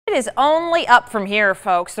It is only up from here,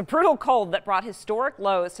 folks. The brutal cold that brought historic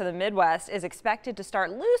lows to the Midwest is expected to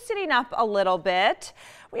start loosening up a little bit.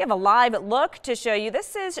 We have a live look to show you.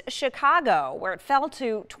 This is Chicago, where it fell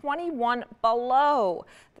to 21 below.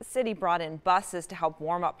 The city brought in buses to help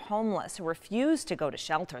warm up homeless who refuse to go to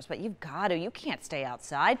shelters, but you've got to. You can't stay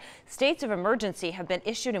outside. States of emergency have been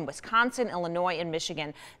issued in Wisconsin, Illinois, and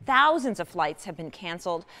Michigan. Thousands of flights have been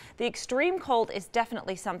canceled. The extreme cold is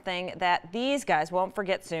definitely something that these guys won't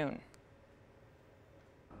forget soon.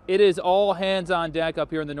 It is all hands on deck up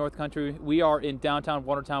here in the North Country. We are in downtown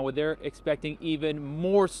Watertown where they're expecting even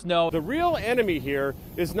more snow. The real enemy here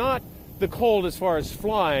is not the cold as far as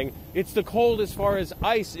flying, it's the cold as far as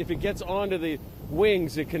ice. If it gets onto the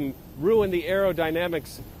wings, it can ruin the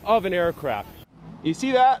aerodynamics of an aircraft. You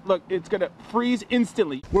see that? Look, it's going to freeze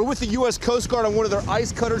instantly. We're with the U.S. Coast Guard on one of their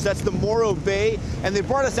ice cutters. That's the Morro Bay, and they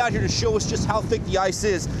brought us out here to show us just how thick the ice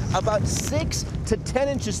is. About 6 to 10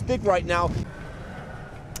 inches thick right now.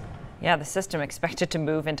 Yeah, the system expected to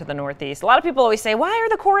move into the Northeast. A lot of people always say, why are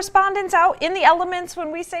the correspondents out in the elements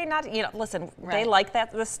when we say not, listen, They like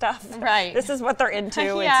this stuff. Right. This is what they're into.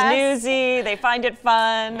 Yes. It's newsy. They find it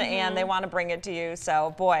fun and they want to bring it to you.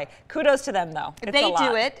 So, boy, kudos to them, though. It's they a lot.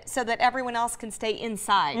 do it so that everyone else can stay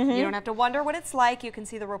inside. You don't have to wonder what it's like. You can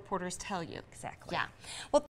see the reporters tell you. Exactly. Yeah. Well,